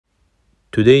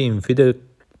Today in Fide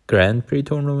Grand Prix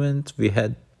tournament, we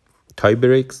had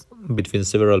tiebreaks between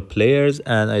several players,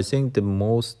 and I think the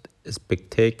most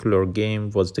spectacular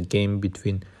game was the game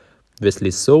between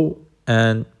Wesley So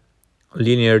and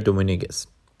Leinier Dominguez.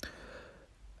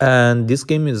 And this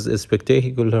game is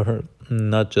spectacular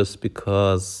not just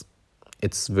because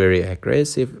it's very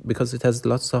aggressive, because it has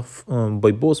lots of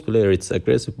by both players. It's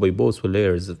aggressive by both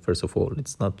players. First of all,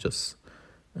 it's not just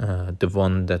the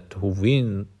one that who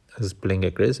win is playing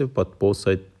aggressive, but both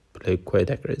sides play quite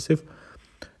aggressive,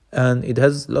 and it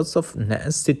has lots of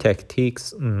nasty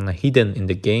tactics hidden in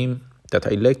the game that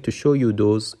I like to show you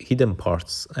those hidden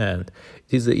parts. And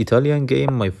it is an Italian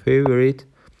game, my favorite,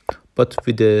 but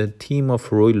with the team of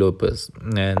Ruy Lopez.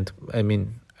 And I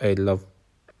mean, I love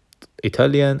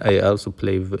Italian. I also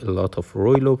play with a lot of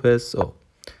Ruy Lopez, so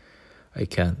I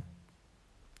can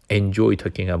enjoy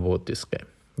talking about this game.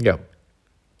 Yeah.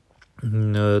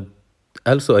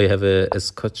 Also, I have a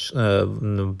Scotch.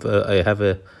 I have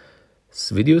a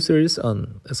video series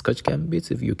on Scotch Gambit.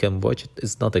 If you can watch it,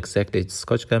 it's not exactly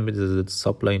Scotch Gambit is a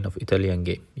subline of Italian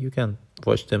game. You can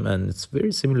watch them, and it's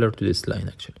very similar to this line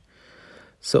actually.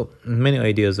 So many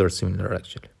ideas are similar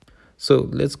actually. So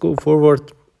let's go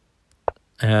forward,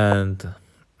 and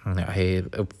I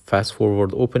fast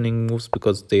forward opening moves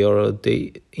because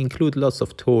they include lots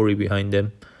of theory behind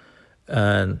them,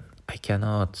 and I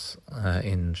cannot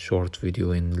in short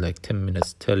video in like 10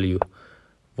 minutes tell you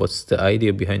what's the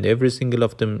idea behind every single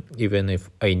of them, even if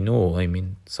I know. I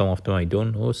mean, some of them I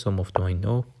don't know, some of them I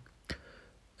know,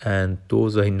 and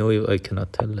those I know I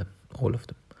cannot tell them all of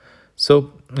them.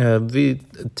 So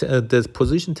the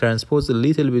position transposed a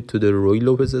little bit to the Ruy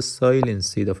Lopez style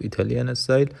instead of Italian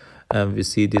style, and we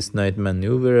see this knight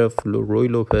maneuver of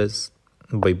Ruy Lopez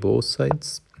by both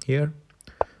sides here,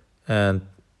 and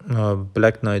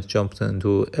black knight jumps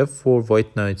into f4,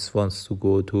 white knight wants to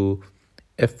go to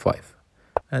f5,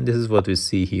 and this is what we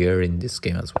see here in this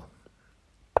game as well.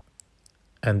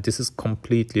 And this is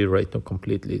completely right now,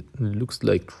 completely looks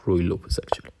like Ruy Lopez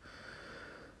actually.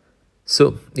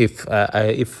 So if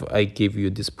I give you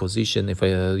this position, if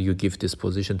you give this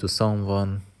position to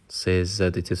someone, says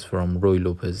that it is from Ruy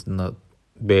Lopez, not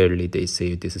barely they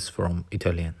say this is from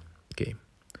Italian game.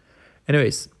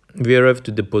 Anyways, we arrived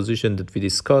to the position that we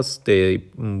discussed. They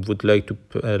would like to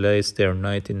place their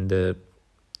knight in the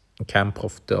camp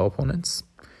of the opponents,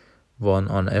 one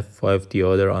on f5, the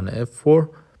other on f4,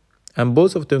 and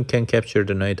both of them can capture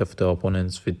the knight of the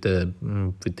opponents with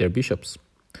their bishops.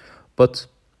 But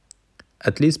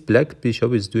at least black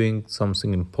bishop is doing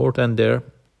something important there.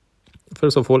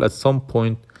 First of all, at some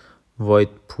point,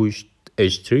 white pushed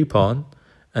h3 pawn,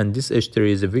 and this h3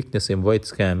 is a weakness in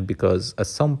white's camp because at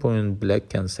some point black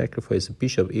can sacrifice a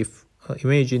bishop if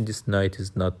imagine this knight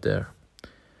is not there.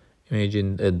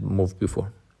 Imagine a move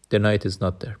before the knight is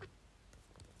not there.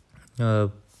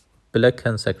 Black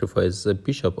can sacrifice a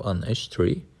bishop on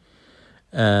h3,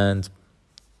 and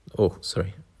oh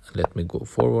sorry, let me go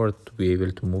forward to be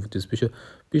able to move this bishop.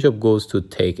 Bishop goes to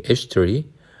take h3,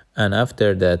 and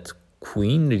after that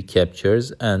queen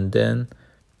recaptures, and then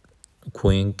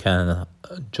queen can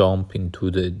jump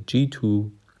into the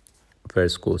g2,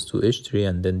 first goes to h3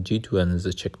 and then g2, and is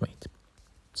a checkmate.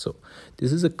 So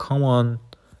this is a common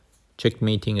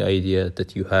checkmating idea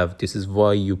that you have. This is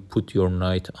why you put your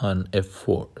knight on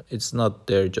f4. It's not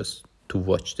there just to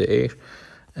watch the air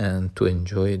and to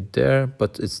enjoy it there,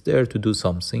 but it's there to do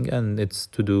something, and it's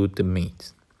to do the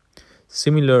mate.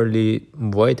 Similarly,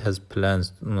 white has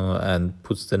plans and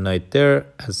puts the knight there,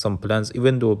 has some plans,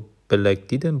 even though black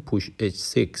didn't push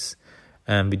h6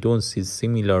 and we don't see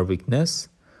similar weakness,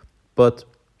 but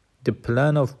the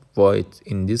plan of white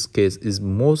in this case is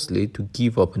mostly to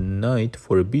give up a knight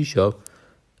for a bishop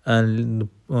and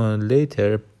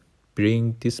later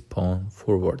bring this pawn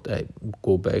forward. I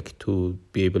go back to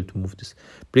be able to move this.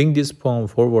 Bring this pawn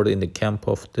forward in the camp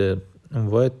of the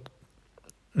white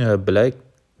black.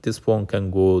 This pawn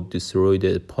can go destroy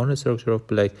the pawn structure of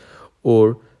black,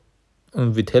 or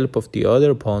with help of the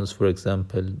other pawns, for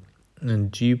example,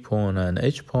 g pawn and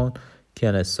h pawn,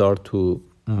 can start to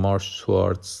march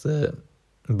towards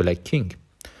black king.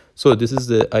 So this is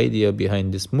the idea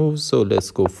behind this move. So let's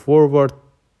go forward.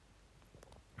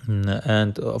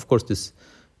 And of course this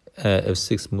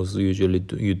f6 moves usually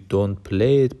you don't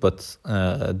play it, but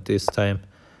this time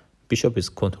bishop is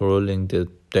controlling the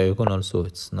diagonal, so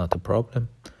it's not a problem.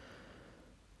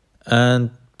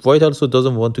 And white also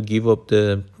doesn't want to give up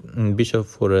the bishop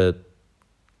for a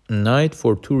knight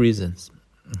for two reasons.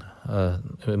 A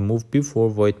move before,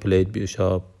 white played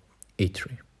bishop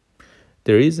e3.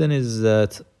 The reason is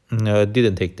that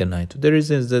didn't take the knight. The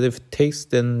reason is that if it takes,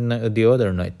 then the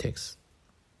other knight takes.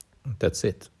 That's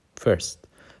it. First.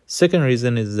 Second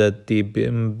reason is that the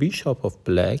bishop of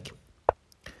black,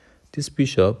 this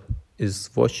bishop is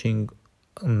watching,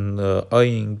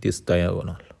 eyeing this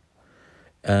diagonal,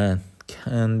 and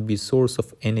can be source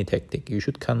of any tactic. You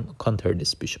should counter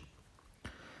this bishop.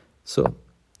 So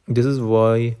this is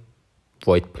why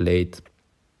white played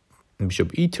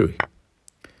bishop e3,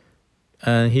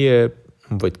 and here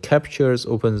white captures,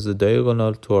 opens the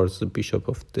diagonal towards the bishop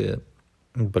of the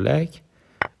black,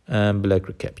 and black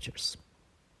recaptures.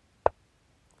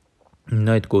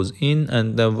 Knight goes in,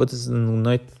 and what is the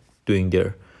knight doing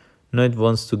there? Knight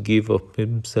wants to give up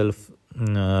himself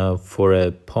for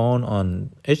a pawn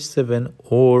on h7,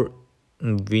 or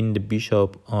win the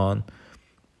bishop on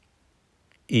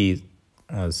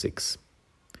e6,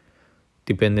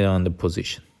 depending on the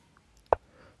position.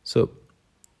 So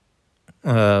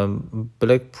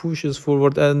black pushes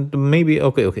forward, and maybe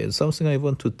okay, something I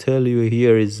want to tell you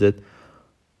here is that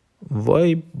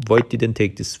why white didn't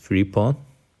take this free pawn.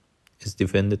 Is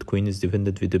defended, queen is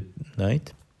defended with the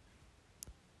knight.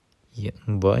 Yeah,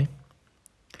 why?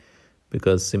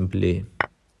 Because simply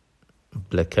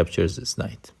black captures this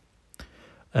knight.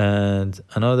 And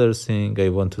another thing I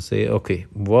want to say, okay,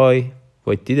 why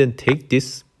white didn't take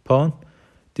this pawn?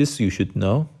 This you should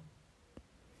know.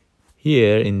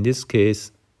 Here in this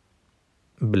case,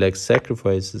 black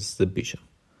sacrifices the bishop.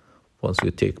 Once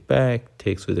you take back,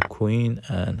 takes with the queen,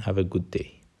 and have a good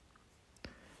day.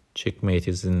 Checkmate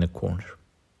is in the corner.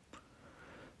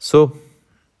 So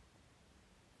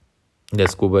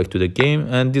let's go back to the game,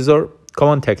 and these are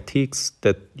common tactics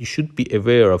that you should be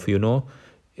aware of. You know,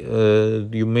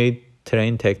 you may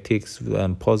train tactics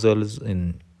and puzzles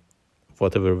in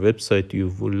whatever website you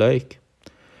would like,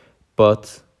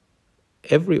 but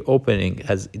every opening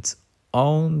has its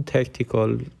own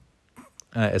tactical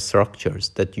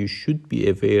structures that you should be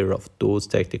aware of. Those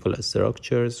tactical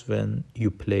structures when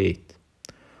you play it.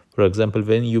 For example,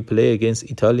 when you play against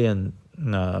Italian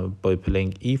by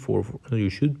playing e4, you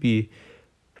should be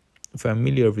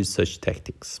familiar with such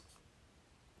tactics.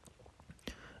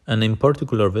 And in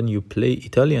particular, when you play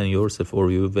Italian yourself, or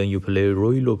when you play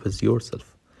Ruy Lopez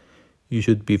yourself, you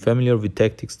should be familiar with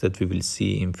tactics that we will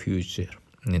see in future,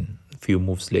 in a few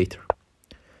moves later.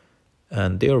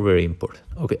 And they are very important.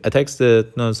 Okay, attacks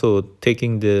so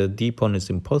taking the d pawn is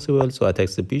impossible, so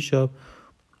attacks the bishop,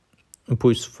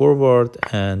 push forward,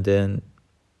 and then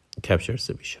captures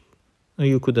the bishop.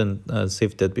 You couldn't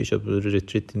save that bishop.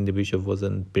 Retreating the bishop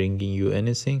wasn't bringing you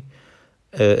anything,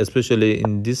 especially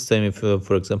in this time. If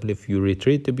for example, if you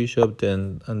retreat the bishop,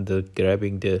 then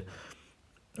grabbing the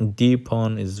d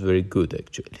pawn is very good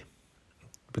actually,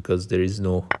 because there is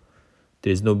no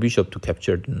bishop to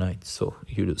capture the knight, so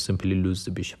you simply lose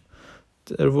the bishop.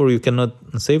 Therefore you cannot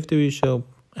save the bishop,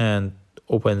 and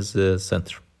opens the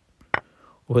center.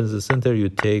 Opens the center, you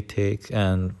take,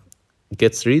 and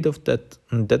gets rid of that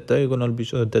diagonal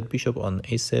bishop. That bishop on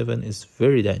a7 is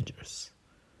very dangerous.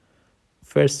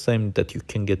 First time that you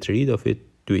can get rid of it,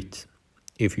 do it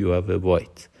if you have a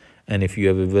white. And if you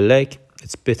have a black,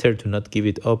 it's better to not give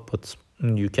it up, but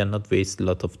you cannot waste a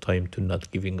lot of time to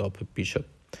not giving up a bishop.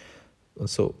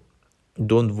 So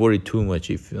don't worry too much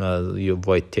if your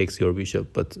white takes your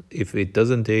bishop, but if it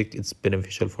doesn't take, it's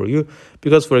beneficial for you,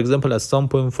 because for example, at some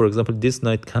point, for example, this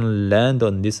knight can land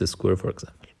on this square, for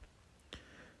example,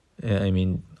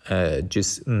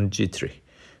 g3,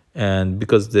 and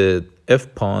because the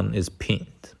f pawn is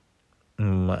pinned,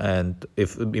 and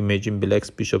if imagine black's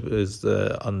bishop is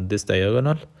on this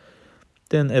diagonal,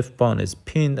 then f pawn is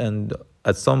pinned, and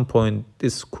at some point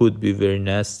this could be very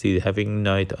nasty, having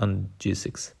knight on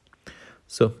g6.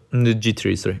 So the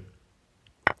g3, sorry.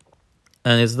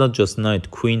 And it's not just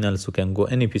knight, queen also can go,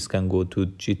 any piece can go to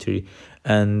g3,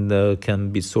 and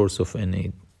can be source of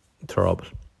any trouble.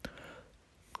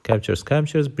 Captures,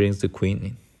 brings the queen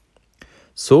in.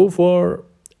 So far,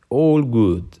 all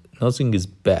good. Nothing is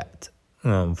bad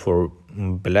for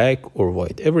black or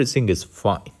white. Everything is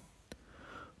fine.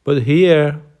 But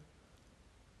here,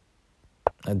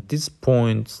 at this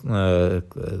point,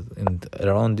 and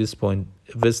around this point,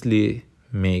 Wesley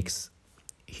makes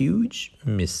huge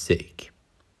mistake.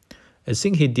 I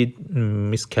think he did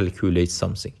miscalculate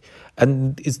something,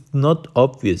 and it's not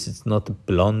obvious, it's not a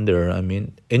blunder. I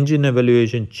mean, engine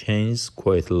evaluation changed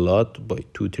quite a lot by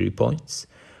 2-3 points,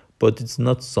 but it's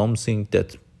not something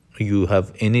that you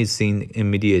have anything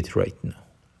immediate right now.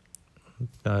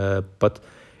 But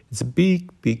it's a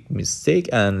big mistake,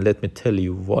 and let me tell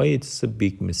you why it's a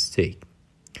big mistake.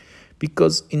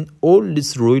 Because in all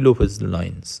these Ruy Lopez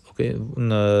lines, okay,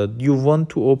 you want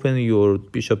to open your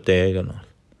bishop diagonal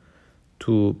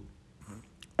to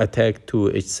attack to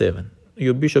h7.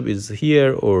 your bishop is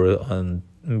here or on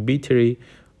b3,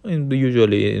 and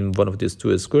usually in one of these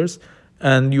two squares,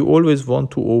 and you always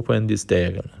want to open these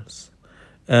diagonals,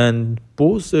 and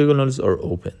both diagonals are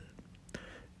open,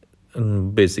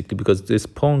 basically because this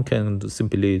pawn can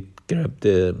simply grab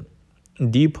the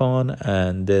d pawn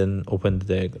and then open the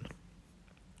diagonal.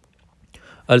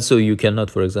 Also, you cannot,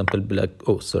 for example, black,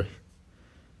 oh sorry,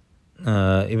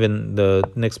 even the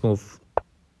next move,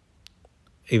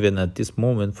 even at this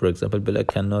moment, for example, black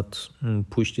cannot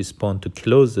push this pawn to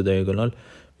close the diagonal,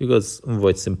 because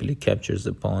white simply captures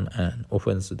the pawn and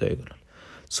opens the diagonal.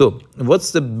 So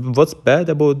what's bad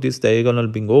about this diagonal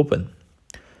being open?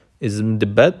 Is the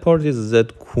bad part is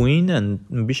that queen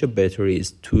and bishop battery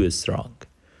is too strong.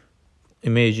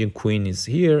 Imagine queen is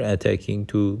here attacking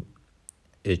to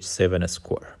h7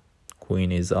 square.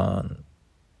 Queen is on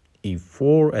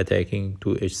e4 attacking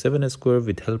to h7 square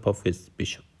with help of its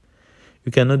bishop.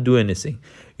 You cannot do anything.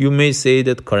 You may say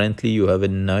that currently you have a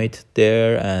knight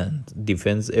there and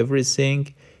defends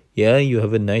everything. Yeah, you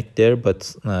have a knight there,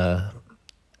 but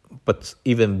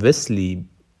even Wesley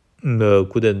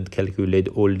couldn't calculate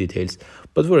all details.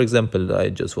 But for example, I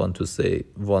just want to say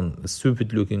one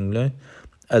stupid looking line.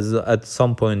 As at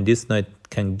some point this knight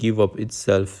can give up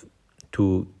itself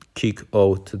to kick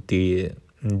out the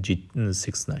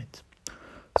g6 knight.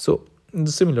 So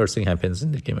the similar thing happens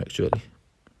in the game actually.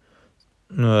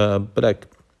 Black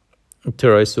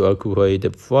tries to occupy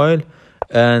the file,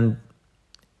 and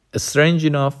strange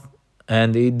enough,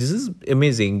 and this is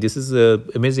amazing. This is a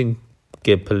amazing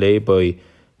gameplay by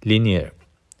Lienier.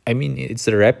 I mean, it's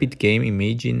a rapid game.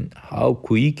 Imagine how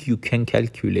quick you can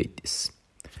calculate this.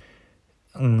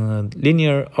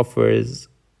 Lienier offers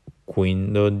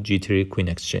queen g3 queen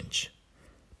exchange,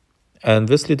 and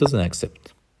Wesley doesn't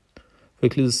accept.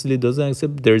 Wesley doesn't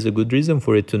accept. There is a good reason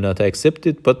for it to not accept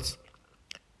it, but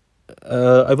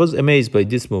I was amazed by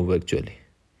this move actually.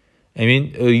 I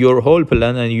mean, your whole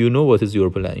plan, and you know what is your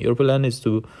plan. Your plan is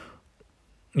to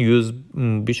use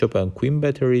bishop and queen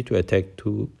battery to attack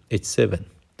to h7,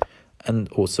 and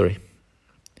oh sorry,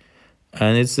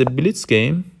 and it's a blitz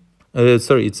game.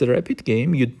 Sorry, it's a rapid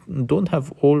game. You don't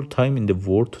have all time in the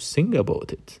world to think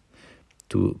about it,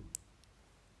 to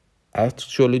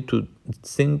actually to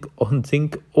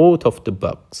think out of the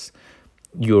box.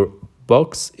 Your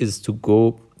box is to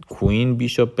go queen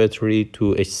bishop battery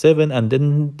to h7, and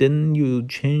then you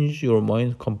change your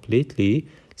mind completely,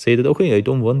 say that okay, I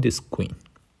don't want this queen.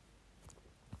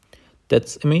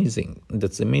 That's amazing.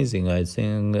 That's amazing. I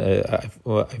think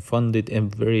I found it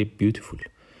very beautiful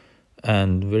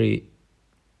and very,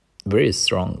 very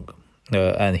strong.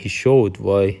 And he showed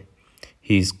why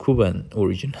he's Cuban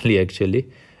originally,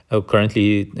 actually.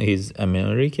 Currently, he's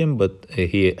American, but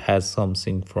he has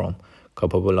something from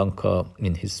Capablanca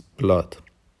in his blood.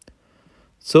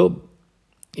 So,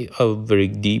 a very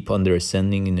deep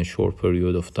understanding in a short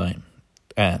period of time,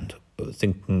 and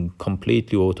thinking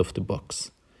completely out of the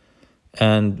box.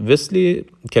 And Wesley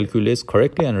calculates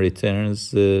correctly and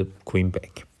returns the queen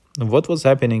back. What was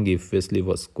happening if Wesley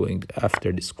was going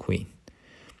after this queen?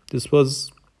 This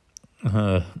was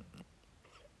a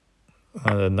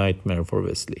nightmare for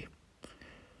Wesley.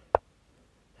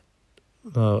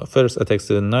 First attacks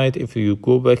the knight. If you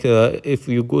go back, if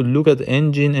you go look at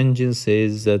engine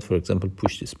says that, for example,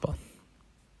 push this pawn.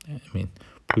 I mean,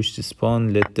 push this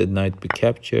pawn, let the knight be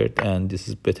captured, and this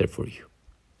is better for you.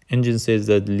 Engine says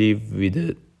that leave with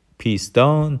the piece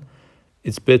down.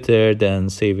 It's better than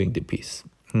saving the piece.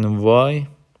 And why?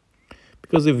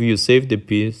 Because if you save the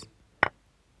piece,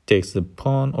 takes the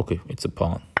pawn. Okay, it's a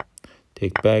pawn.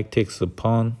 Take back, takes the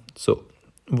pawn. So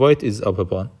white is up a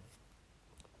pawn.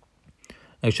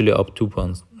 Actually, up 2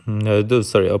 pawns.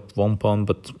 Sorry, up 1 pawn,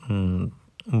 but 1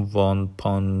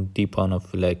 pawn, d pawn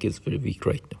of black is very weak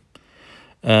right now.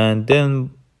 And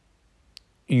then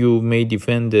you may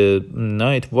defend the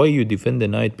knight. Why you defend the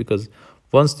knight? Because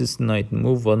once this knight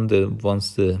move, let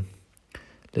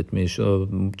me show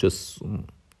just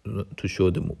to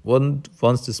show the move.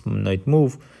 Once this knight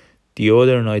move, the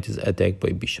other knight is attacked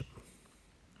by bishop.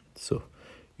 So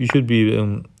you should be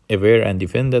aware and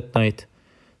defend that knight.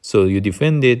 So you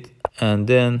defend it, and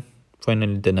then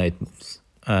finally the knight moves,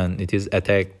 and it is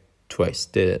attacked twice.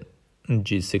 The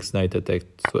g6 knight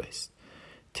attacked twice.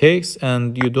 Takes,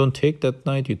 and you don't take that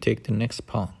knight, you take the next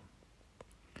pawn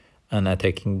and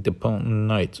attacking the pawn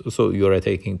knight. So you're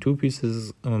attacking 2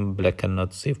 pieces. Black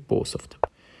cannot save both of them,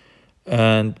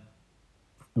 and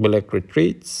black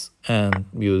retreats, and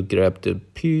you grab the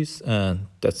piece, and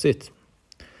that's it.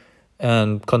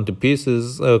 And count the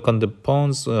pieces, count the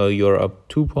pawns. You're up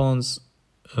 2 pawns,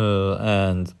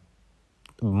 and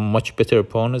much better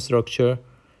pawn structure.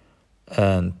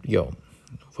 And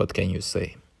what can you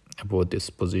say about this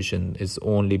position? Is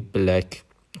only black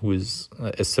who is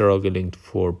struggling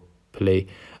for play,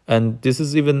 and this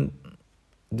is even,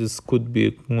 this could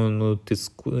be, this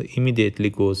immediately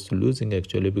goes to losing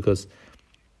actually, because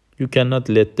you cannot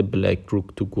let the black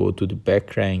rook to go to the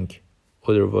back rank,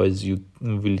 otherwise you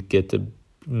will get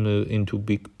into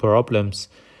big problems.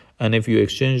 And if you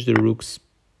exchange the rooks,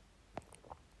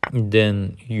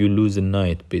 then you lose a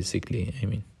knight basically. I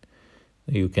mean,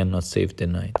 you cannot save the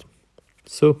knight.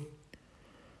 So,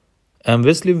 and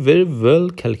Wesley very well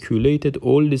calculated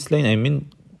all this line. I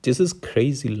mean, this is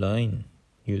crazy line,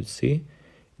 you see,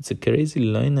 it's a crazy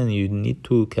line, and you need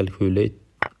to calculate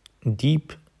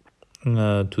deep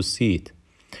to see it.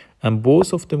 And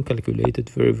both of them calculated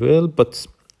very well, but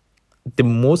the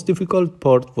most difficult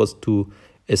part was to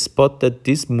spot that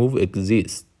this move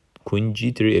exists, queen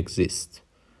g3 exists,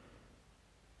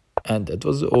 and that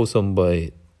was awesome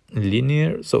by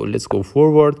Lienier. So let's go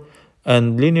forward,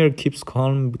 and Lienier keeps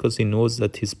calm because he knows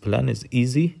that his plan is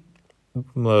easy,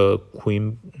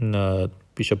 queen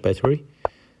bishop battery.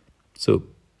 So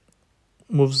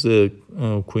moves the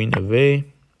queen away,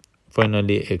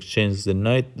 finally exchanges the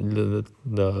knight.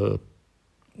 The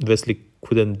Wesley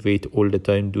couldn't wait all the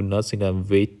time, do nothing and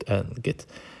wait and get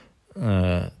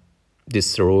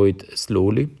destroyed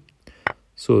slowly.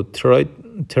 So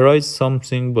try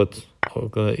something, but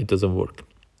it doesn't work.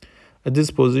 At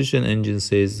this position, engine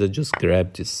says that just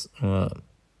grab this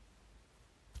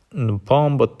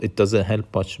pawn, but it doesn't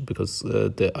help much because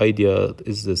the idea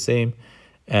is the same.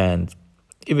 And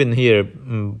even here,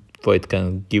 White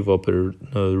can give up a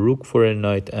rook for a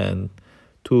knight and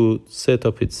to set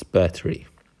up its battery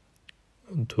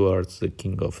towards the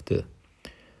king of the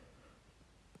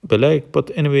black.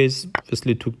 But anyways,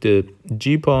 Wesley took the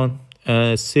g pawn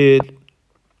and said,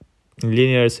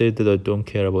 Lienier said that I don't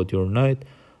care about your knight,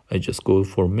 I just go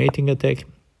for mating attack.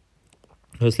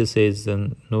 Wesley says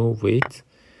then no, wait,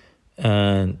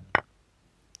 and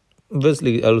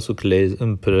Wesley also plays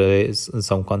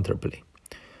some counterplay.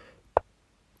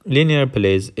 Lienier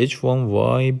plays h1.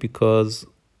 Why? Because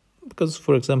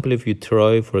for example, if you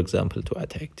try, for example, to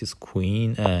attack this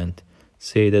queen and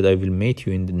say that I will mate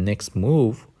you in the next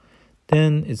move,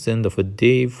 then it's the end of a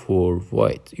day for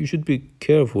White. You should be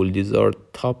careful. These are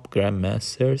top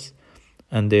grandmasters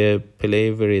and they play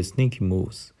very sneaky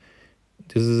moves.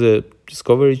 This is a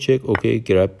discovery check. Okay,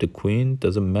 grab the queen,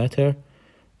 doesn't matter.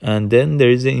 And then there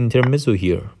is an intermezzo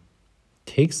here.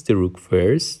 Takes the rook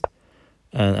first,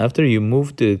 and after you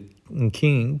move the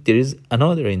king, there is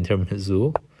another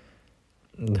intermezzo.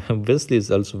 Wesley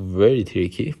is also very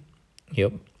tricky.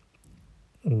 Yep.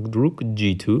 Rook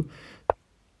g2,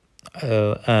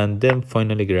 and then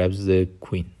finally grabs the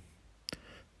queen.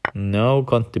 Now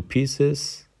count the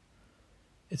pieces.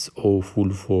 It's awful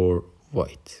for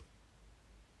White,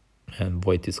 and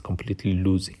White is completely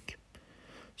losing.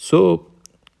 So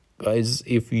guys,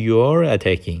 if you are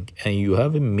attacking and you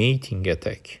have a mating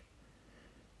attack,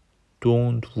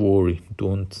 don't worry,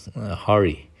 don't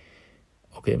hurry.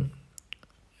 Okay,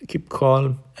 keep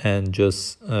calm and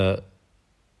just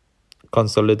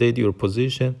consolidate your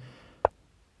position.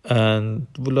 And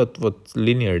look what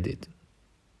Lienier did.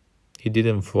 He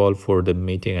didn't fall for the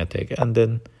mating attack, and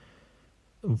then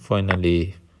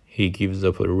finally he gives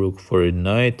up a rook for a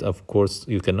knight. Of course,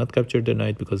 you cannot capture the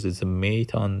knight because it's a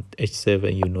mate on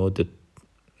h7. You know the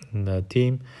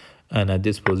team. And at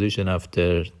this position,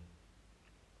 after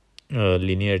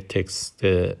Lienier takes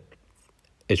the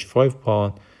h5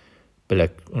 pawn,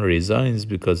 black resigns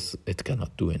because it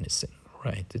cannot do anything,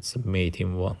 right? It's a mate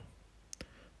in one.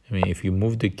 I mean, if you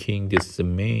move the king, this is a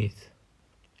mate.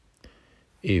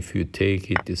 If you take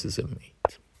it, this is a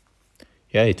mate.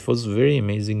 Yeah, it was a very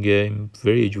amazing game,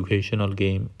 very educational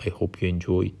game. I hope you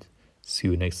enjoyed. See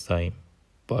you next time.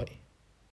 Bye.